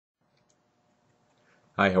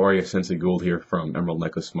Hi, how are you? Sensei Gould here from Emerald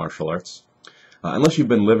Necklace Martial Arts. Unless you've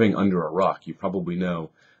been living under a rock, you probably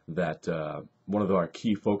know that one of our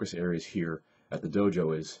key focus areas here at the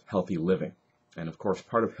dojo is healthy living. And of course,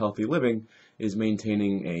 part of healthy living is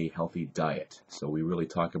maintaining a healthy diet. So we really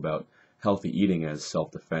talk about healthy eating as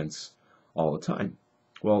self-defense all the time.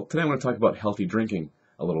 Well, today I'm going to talk about healthy drinking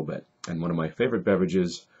a little bit. And one of my favorite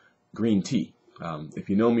beverages, green tea.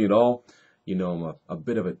 If you know me at all, you know I'm a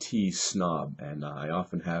bit of a tea snob, and I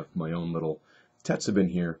often have my own little tetsubin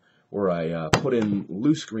here where I put in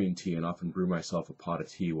loose green tea and often brew myself a pot of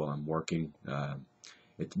tea while I'm working.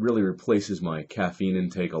 It really replaces my caffeine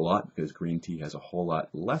intake a lot because green tea has a whole lot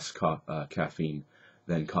less caffeine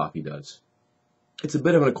than coffee does. It's a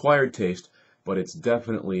bit of an acquired taste, but it's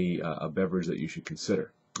definitely a beverage that you should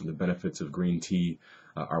consider. The benefits of green tea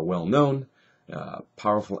are well known.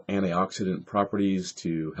 Powerful antioxidant properties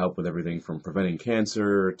to help with everything from preventing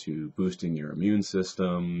cancer to boosting your immune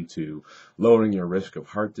system to lowering your risk of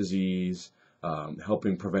heart disease,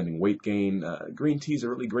 helping preventing weight gain. Green tea is a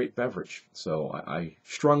really great beverage, so I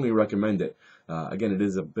strongly recommend it. Again, it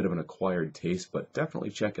is a bit of an acquired taste, but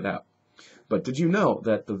definitely check it out. But did you know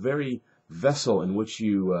that the very vessel in which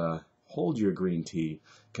you hold your green tea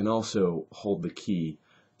can also hold the key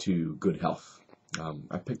to good health?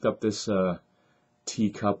 I picked up this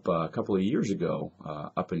teacup a couple of years ago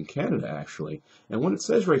up in Canada, actually, and what it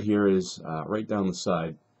says right here is right down the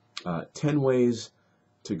side, 10 ways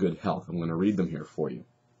to good health. I'm going to read them here for you.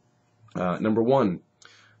 Number 1,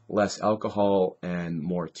 less alcohol and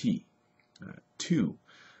more tea. 2,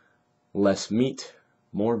 less meat,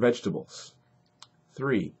 more vegetables.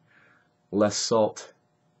 3, less salt,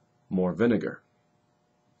 more vinegar.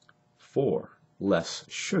 4, less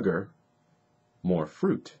sugar, more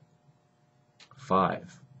fruit.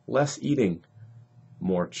 5, less eating,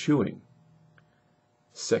 more chewing.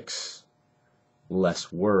 6,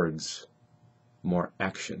 less words, more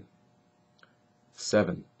action.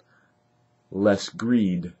 7, less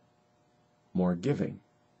greed, more giving.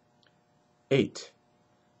 8,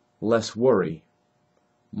 less worry,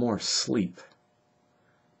 more sleep.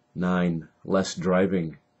 9, less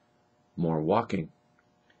driving, more walking.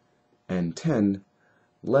 And 10,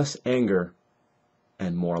 less anger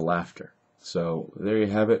and more laughter. So there you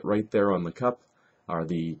have it right there on the cup are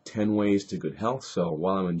the 10 ways to good health. So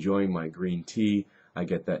while I'm enjoying my green tea, I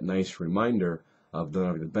get that nice reminder of not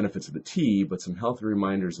only the benefits of the tea, but some healthy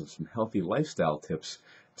reminders of some healthy lifestyle tips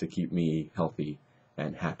to keep me healthy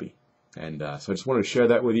and happy. And so I just wanted to share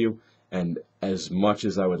that with you. And as much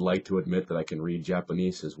as I would like to admit that I can read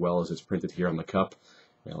Japanese as well as it's printed here on the cup,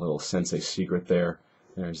 a little Sensei secret there.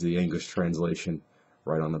 There's the English translation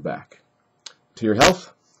right on the back. To your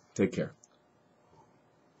health, take care.